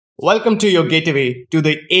Welcome to your gateway to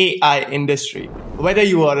the AI industry. Whether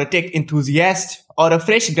you are a tech enthusiast or a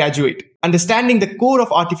fresh graduate, understanding the core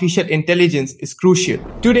of artificial intelligence is crucial.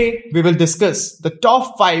 Today, we will discuss the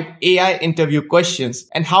top 5 AI interview questions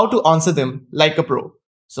and how to answer them like a pro.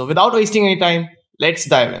 So without wasting any time, let's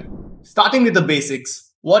dive in. Starting with the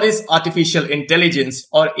basics, what is artificial intelligence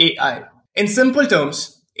or AI? In simple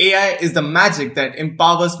terms, AI is the magic that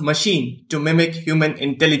empowers machine to mimic human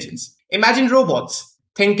intelligence. Imagine robots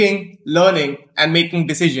thinking, learning, and making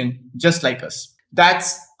decisions just like us.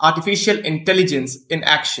 That's artificial intelligence in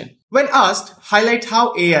action. When asked, highlight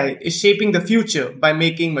how AI is shaping the future by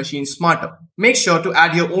making machines smarter. Make sure to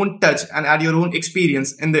add your own touch and add your own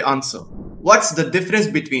experience in the answer. What's the difference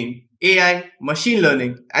between AI, machine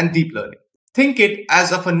learning, and deep learning? Think it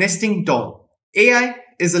as of a nesting doll. AI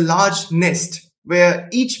is a large nest where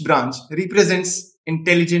each branch represents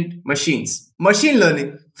intelligent machines. Machine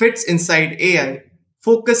learning fits inside AI,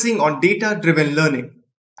 focusing on data-driven learning.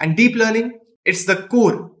 And deep learning, it's the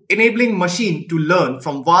core, enabling machine to learn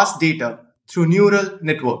from vast data through neural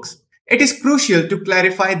networks. It is crucial to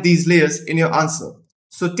clarify these layers in your answer.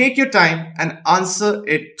 So take your time and answer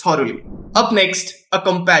it thoroughly. Up next, a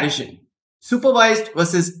comparison. Supervised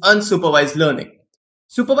versus unsupervised learning.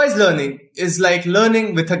 Supervised learning is like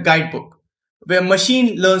learning with a guidebook, where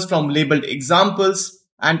machine learns from labeled examples,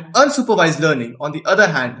 and unsupervised learning, on the other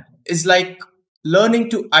hand, is like learning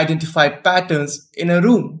to identify patterns in a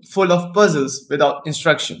room full of puzzles without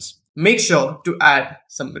instructions. Make sure to add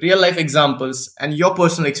some real-life examples and your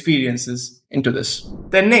personal experiences into this.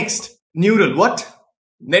 Then next, neural what?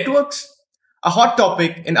 Networks? A hot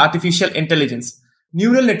topic in artificial intelligence.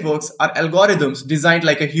 Neural networks are algorithms designed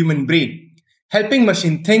like a human brain, helping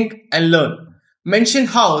machine think and learn. Mention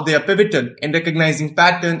how they are pivotal in recognizing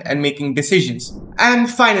pattern and making decisions. And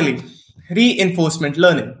finally, reinforcement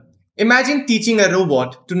learning. Imagine teaching a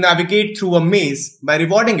robot to navigate through a maze by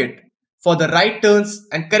rewarding it for the right turns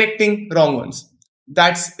and correcting wrong ones.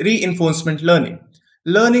 That's reinforcement learning.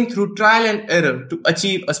 Learning through trial and error to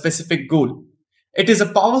achieve a specific goal. It is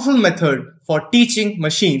a powerful method for teaching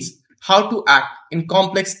machines how to act in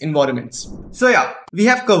complex environments. So yeah, we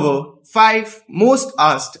have covered 5 most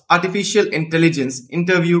asked artificial intelligence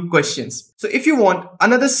interview questions. So if you want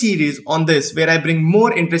another series on this where I bring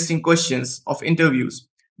more interesting questions of interviews,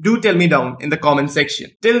 do tell me down in the comment section.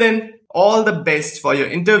 Till then, all the best for your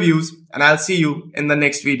interviews, and I'll see you in the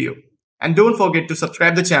next video. And don't forget to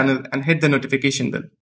subscribe the channel and hit the notification bell.